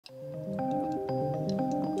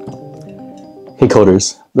Hey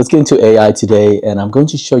coders, let's get into AI today, and I'm going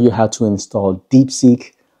to show you how to install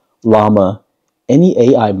Deepseek, Llama, any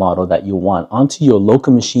AI model that you want onto your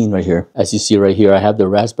local machine right here. As you see right here, I have the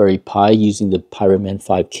Raspberry Pi using the Pyroman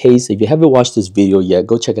 5 case. If you haven't watched this video yet,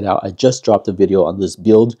 go check it out. I just dropped a video on this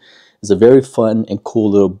build. It's a very fun and cool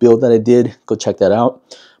little build that I did. Go check that out.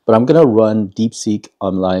 But I'm gonna run Deepseek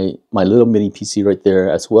on my little mini PC right there,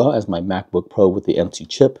 as well as my MacBook Pro with the M2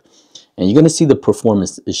 chip. And you're going to see the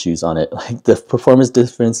performance issues on it, like the performance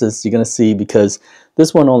differences you're going to see, because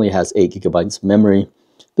this one only has 8 gigabytes of memory.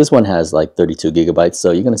 This one has like 32 gigabytes.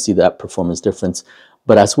 So you're going to see that performance difference.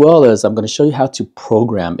 But as well as I'm going to show you how to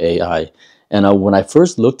program AI. And when I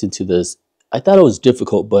first looked into this, I thought it was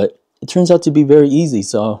difficult, but it turns out to be very easy.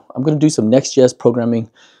 So I'm going to do some NextJS programming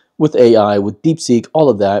with AI, with Deepseek, all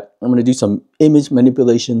of that. I'm going to do some image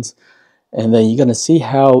manipulations. And then you're going to see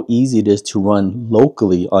how easy it is to run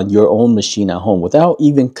locally on your own machine at home without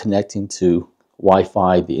even connecting to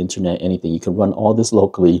Wi-Fi, the internet, anything. You can run all this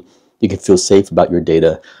locally. You can feel safe about your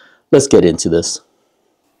data. Let's get into this.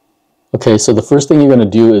 Okay, so the first thing you're going to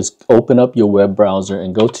do is open up your web browser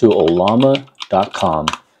and go to Ollama.com.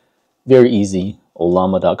 Very easy,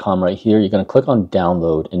 Ollama.com right here. You're going to click on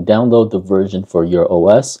download and download the version for your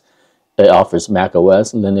OS. It offers Mac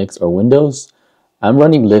OS, Linux, or Windows. I'm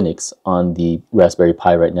running Linux on the Raspberry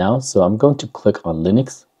Pi right now, so I'm going to click on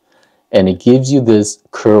Linux, and it gives you this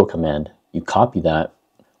curl command. You copy that,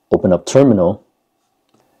 open up terminal,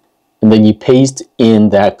 and then you paste in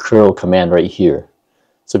that curl command right here.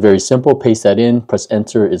 So very simple, paste that in, press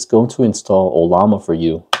enter. It's going to install Ollama for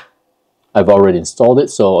you. I've already installed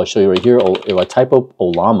it, so I'll show you right here. If I type up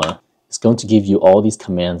Ollama, it's going to give you all these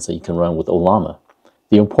commands that you can run with Ollama.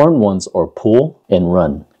 The important ones are pull and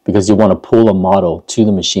run, because you want to pull a model to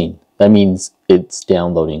the machine. That means it's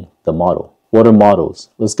downloading the model. What are models?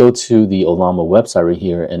 Let's go to the Ollama website right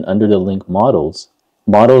here, and under the link models,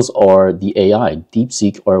 models are the AI.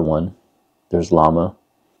 Deepseek are one. There's Llama.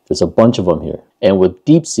 There's a bunch of them here. And with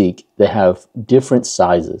Deepseek, they have different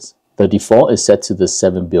sizes. The default is set to the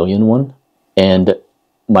 7 billion one. And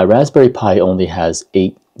my Raspberry Pi only has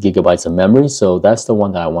 8 gigabytes of memory, so that's the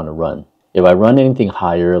one that I want to run. If I run anything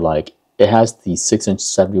higher, like it has the 6-inch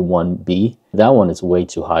 71B. That one is way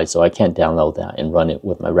too high, so I can't download that and run it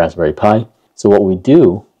with my Raspberry Pi. So what we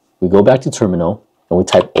do, we go back to terminal and we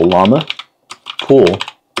type Ollama pull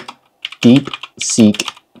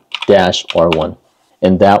Deepseek-R1,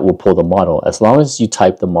 and that will pull the model. As long as you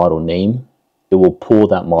type the model name, it will pull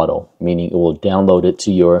that model, meaning it will download it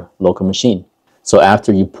to your local machine. So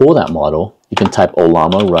after you pull that model, you can type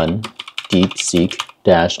Ollama run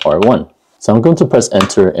Deepseek-R1. So I'm going to press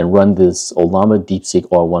enter and run this Ollama Deepseek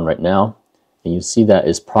R1 right now. And you see that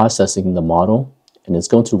it's processing the model, and it's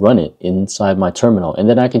going to run it inside my terminal. And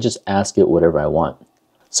then I can just ask it whatever I want.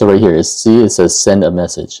 So right here, see it says send a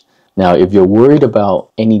message. Now, if you're worried about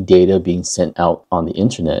any data being sent out on the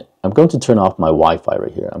internet, I'm going to turn off my Wi-Fi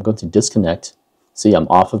right here. I'm going to disconnect. See, I'm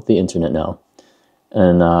off of the internet now.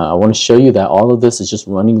 And I want to show you that all of this is just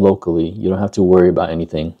running locally. You don't have to worry about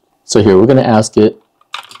anything. So here, we're going to ask it,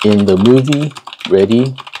 in the movie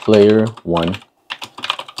Ready Player One,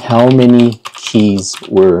 how many keys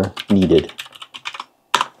were needed?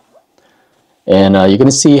 And you're going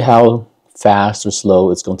to see how fast or slow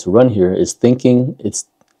it's going to run here. It's thinking, it's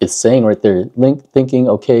saying right there, thinking,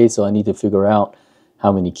 okay, so I need to figure out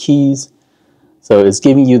how many keys. So it's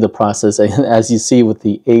giving you the process. And as you see with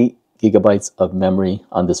the 8 gigabytes of memory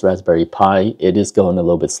on this Raspberry Pi, it is going a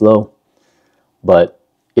little bit slow, but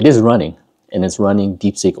it is running. And it's running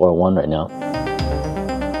Deepseek R1 right now.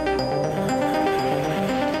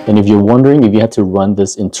 And if you're wondering if you have to run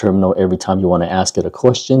this in terminal every time you want to ask it a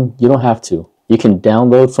question, you don't have to. You can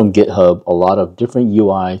download from GitHub a lot of different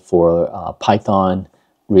UI for Python,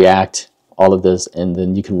 React, all of this, and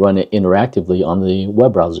then you can run it interactively on the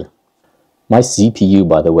web browser. My CPU,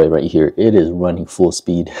 by the way, right here, it is running full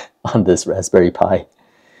speed on this Raspberry Pi.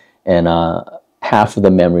 And half of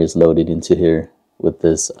the memory is loaded into here with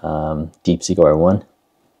this Deepseek R1.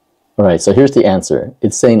 All right, so here's the answer.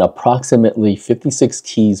 It's saying approximately 56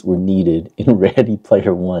 keys were needed in Ready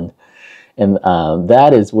Player One. And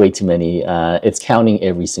that is way too many. It's counting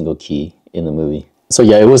every single key in the movie. So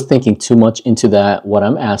yeah, it was thinking too much into that. What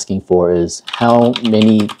I'm asking for is how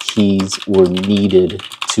many keys were needed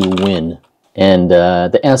to win? And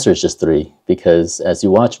the answer is just 3, because as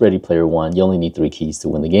you watch Ready Player One, you only need 3 keys to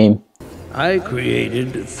win the game. I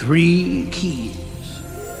created 3 keys.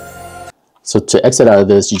 So to exit out of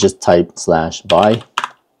this, you just type /buy,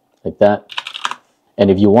 like that. And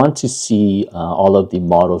if you want to see all of the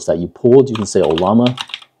models that you pulled, you can say Ollama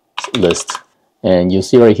list. And you'll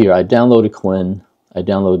see right here, I downloaded Quinn, I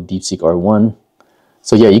downloaded Deepseek R1,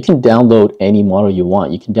 So yeah, you can download any model you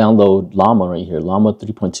want. You can download Llama right here. Llama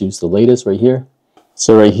 3.2 is the latest right here.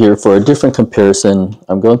 So right here, for a different comparison,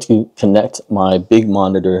 I'm going to connect my big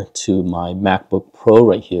monitor to my MacBook Pro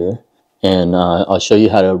right here. And I'll show you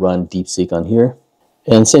how to run Deepseek on here.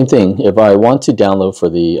 And same thing, if I want to download for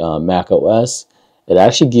the Mac OS, it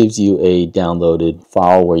actually gives you a downloaded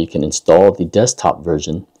file where you can install the desktop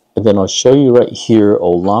version. And then I'll show you right here,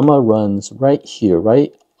 Ollama runs right here,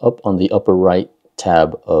 right up on the upper right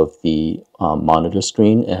tab of the monitor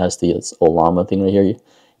screen. It has the Ollama thing right here.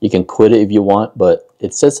 You can quit it if you want, but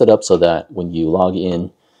it sets it up so that when you log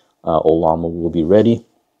in, Ollama will be ready.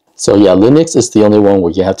 So yeah, Linux is the only one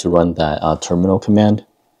where you have to run that terminal command.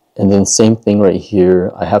 And then same thing right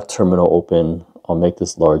here. I have terminal open. I'll make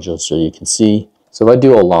this larger so you can see. So if I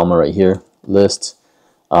do Ollama right here, list,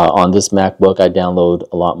 on this MacBook, I download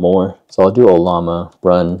a lot more. So I'll do Ollama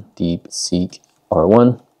run Deepseek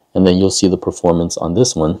R1, and then you'll see the performance on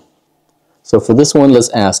this one. So for this one, let's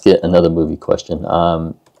ask it another movie question.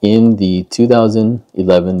 In the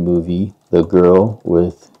 2011 movie, The Girl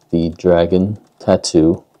with the Dragon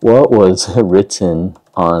Tattoo, what was written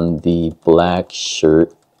on the black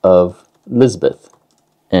shirt of Elizabeth?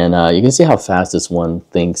 And you can see how fast this one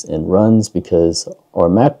thinks and runs because our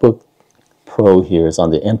MacBook Pro here is on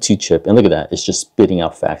the M2 chip. And look at that, it's just spitting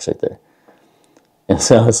out facts right there. And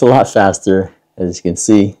so it's a lot faster, as you can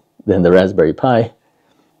see, than the Raspberry Pi.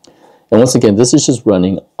 And once again, this is just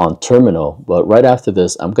running on terminal, but right after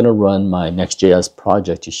this, I'm going to run my NextJS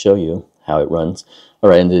project to show you how it runs. All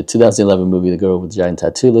right, in the 2011 movie, The Girl with the Dragon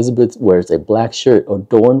Tattoo, Elizabeth wears a black shirt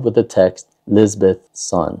adorned with the text, Lisbeth's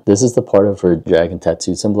son. This is the part of her dragon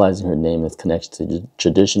tattoo symbolizing her name and its connection to the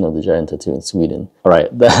tradition of the dragon tattoo in Sweden. All right,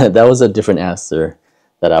 that was a different answer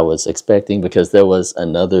that I was expecting because there was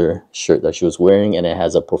another shirt that she was wearing and it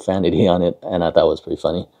has a profanity on it, and I thought it was pretty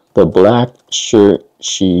funny. The black shirt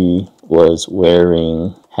she was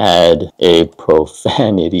wearing had a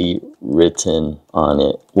profanity written on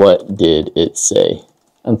it. What did it say?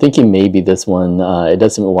 I'm thinking maybe this one, it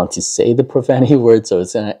doesn't want to say the profanity word, so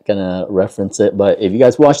it's not gonna reference it. But if you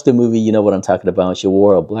guys watch the movie, you know what I'm talking about. She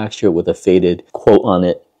wore a black shirt with a faded quote on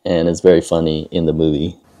it, and it's very funny in the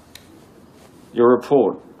movie. Your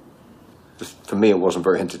report, just for me, it wasn't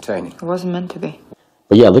very entertaining. It wasn't meant to be.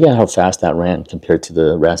 But yeah, look at how fast that ran compared to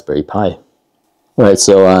the Raspberry Pi. All right,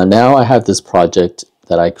 so now I have this project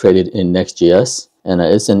that I created in NextJS, and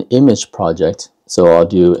it's an image project. So I'll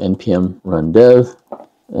do npm run dev,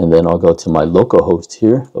 and then I'll go to my localhost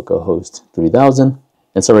here, localhost 3000.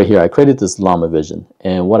 And so right here, I created this Llama vision.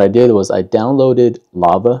 And what I did was I downloaded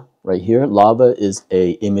Lava right here. Lava is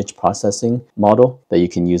a image processing model that you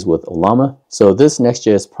can use with Ollama. So this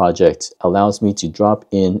NextJS project allows me to drop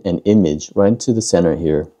in an image right into the center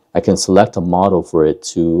here. I can select a model for it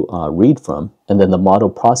to read from, and then the model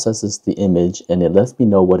processes the image and it lets me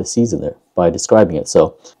know what it sees in there by describing it.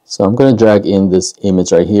 So I'm going to drag in this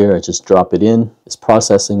image right here. I just drop it in, it's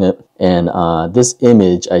processing it, and this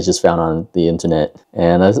image I just found on the internet.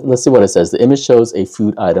 And let's see what it says. The image shows a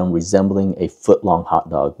food item resembling a foot-long hot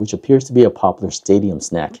dog, which appears to be a popular stadium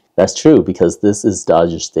snack. That's true because this is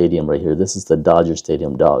Dodger Stadium right here. This is the Dodger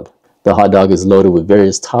Stadium dog. The hot dog is loaded with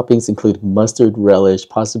various toppings, including mustard, relish,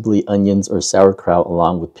 possibly onions or sauerkraut,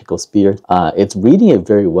 along with pickled spear. It's reading it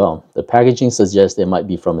very well. The packaging suggests it might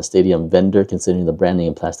be from a stadium vendor, considering the branding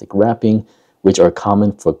and plastic wrapping, which are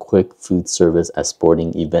common for quick food service at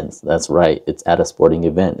sporting events. That's right, it's at a sporting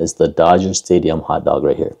event. It's the Dodger Stadium hot dog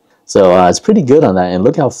right here. So it's pretty good on that, and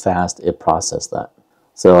look how fast it processed that.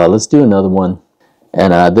 So let's do another one.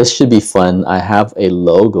 And this should be fun. I have a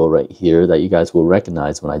logo right here that you guys will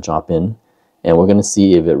recognize when I drop in. And we're going to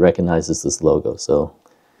see if it recognizes this logo. So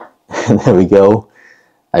there we go.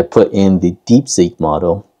 I put in the Deepseek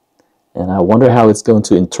model. And I wonder how it's going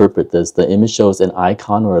to interpret this. The image shows an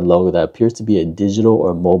icon or a logo that appears to be a digital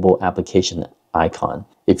or mobile application icon.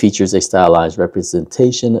 It features a stylized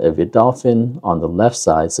representation of a dolphin on the left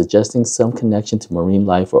side, suggesting some connection to marine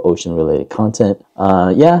life or ocean-related content.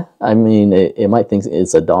 Yeah, I mean, it might think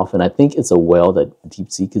it's a dolphin. I think it's a whale that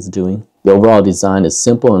Deepseek is doing. The overall design is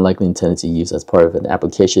simple and likely intended to use as part of an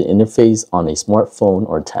application interface on a smartphone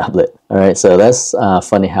or tablet. All right, so that's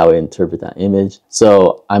funny how it interprets that image.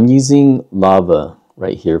 So I'm using Lava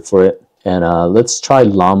right here for it. And let's try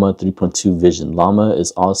Llama 3.2 Vision. Llama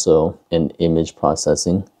is also an image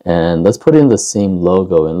processing. And let's put in the same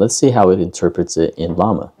logo and let's see how it interprets it in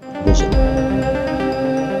Llama Vision.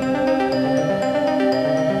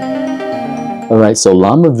 All right, so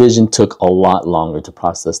Llama Vision took a lot longer to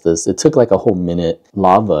process this. It took like a whole minute.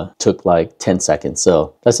 Lava took like 10 seconds.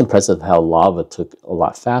 So that's impressive how Lava took a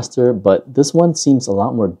lot faster, but this one seems a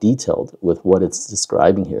lot more detailed with what it's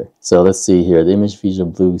describing here. So let's see here. The image features a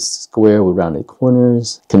blue square with rounded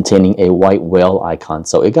corners containing a white whale icon.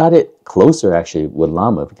 So it got it closer actually with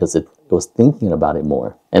Llama because it was thinking about it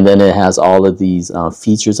more. And then it has all of these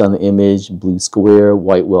features on the image: blue square,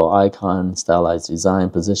 white whale icon, stylized design,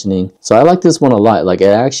 positioning. So I like this one a lot. Like, it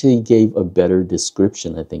actually gave a better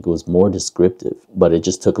description. I think it was more descriptive, but it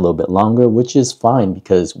just took a little bit longer, which is fine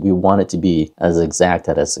because we want it to be as exact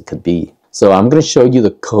as it could be. So I'm going to show you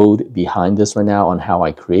the code behind this right now on how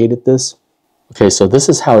I created this. Okay, so this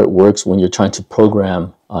is how it works when you're trying to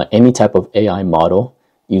program any type of AI model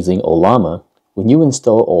using Ollama. When you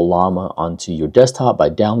install Ollama onto your desktop by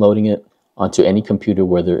downloading it onto any computer,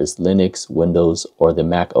 whether it's Linux, Windows, or the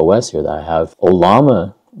Mac OS here that I have,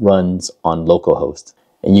 Ollama runs on localhost.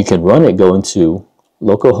 And you can run it, go into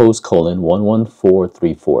localhost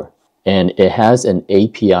 :11434. And it has an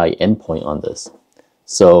API endpoint on this.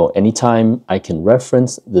 So anytime I can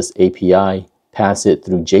reference this API, pass it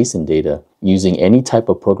through JSON data using any type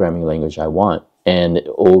of programming language I want, and it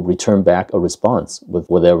will return back a response with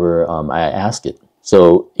whatever I ask it.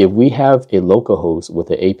 So if we have a localhost with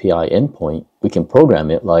an API endpoint, we can program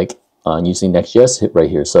it like using NextJS right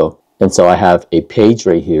here. So I have a page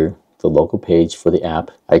right here, the local page for the app.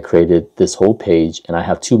 I created this whole page and I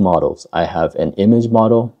have two models. I have an image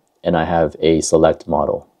model and I have a select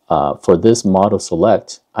model. For this model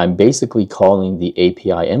select, I'm basically calling the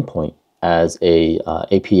API endpoint as a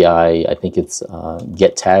API, I think it's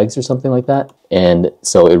get tags or something like that. And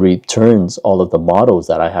so it returns all of the models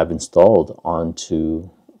that I have installed onto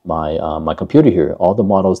my my computer here, all the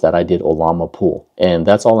models that I did Ollama pull. And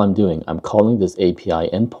that's all I'm doing. I'm calling this API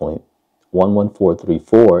endpoint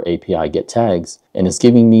 11434 API get tags, and it's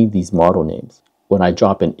giving me these model names. When I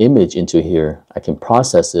drop an image into here, I can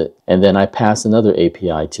process it, and then I pass another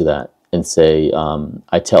API to that and say,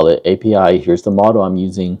 I tell it, API, here's the model I'm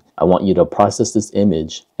using. I want you to process this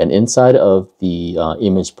image. And inside of the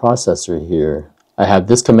image processor here, I have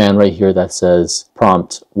this command right here that says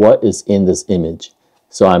prompt, what is in this image?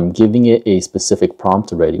 So I'm giving it a specific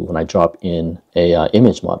prompt already when I drop in a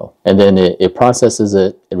image model. And then it processes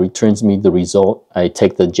it, it returns me the result. I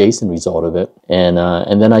take the JSON result of it, and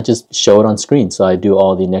then I just show it on screen. So I do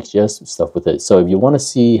all the Next.js stuff with it. So if you want to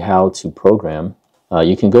see how to program,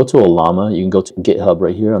 you can go to Ollama, you can go to GitHub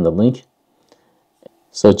right here on the link.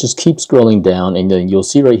 So just keep scrolling down and then you'll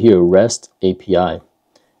see right here REST API.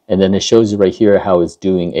 And then it shows you right here how it's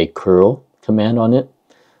doing a curl command on it.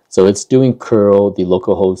 So it's doing curl the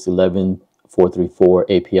localhost 11434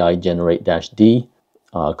 API generate -d.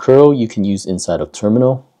 Curl you can use inside of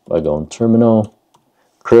terminal. By going terminal,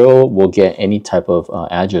 curl will get any type of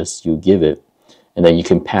address you give it. And then you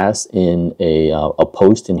can pass in a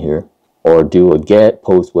post in here, or do a get,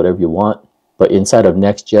 post, whatever you want. But inside of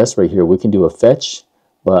Next.js right here, we can do a fetch,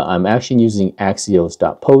 but I'm actually using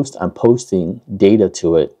axios.post. I'm posting data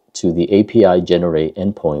to it, to the API generate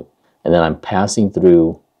endpoint, and then I'm passing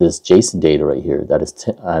through this JSON data right here that is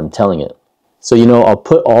I'm telling it. So, you know, I'll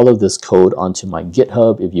put all of this code onto my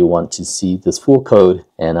GitHub if you want to see this full code,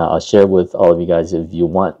 and I'll share with all of you guys if you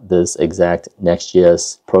want this exact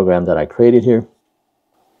Next.js program that I created here.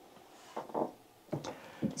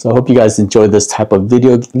 So I hope you guys enjoyed this type of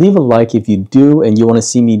video. Leave a like if you do and you want to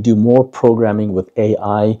see me do more programming with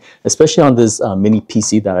AI, especially on this mini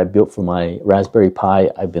PC that I built for my Raspberry Pi.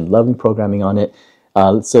 I've been loving programming on it.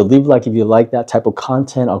 So leave a like if you like that type of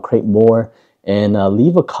content. I'll create more, and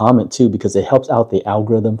leave a comment too because it helps out the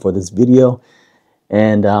algorithm for this video.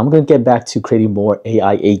 And I'm going to get back to creating more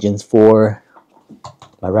AI agents for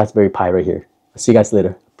my Raspberry Pi right here. I'll see you guys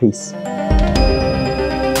later. Peace.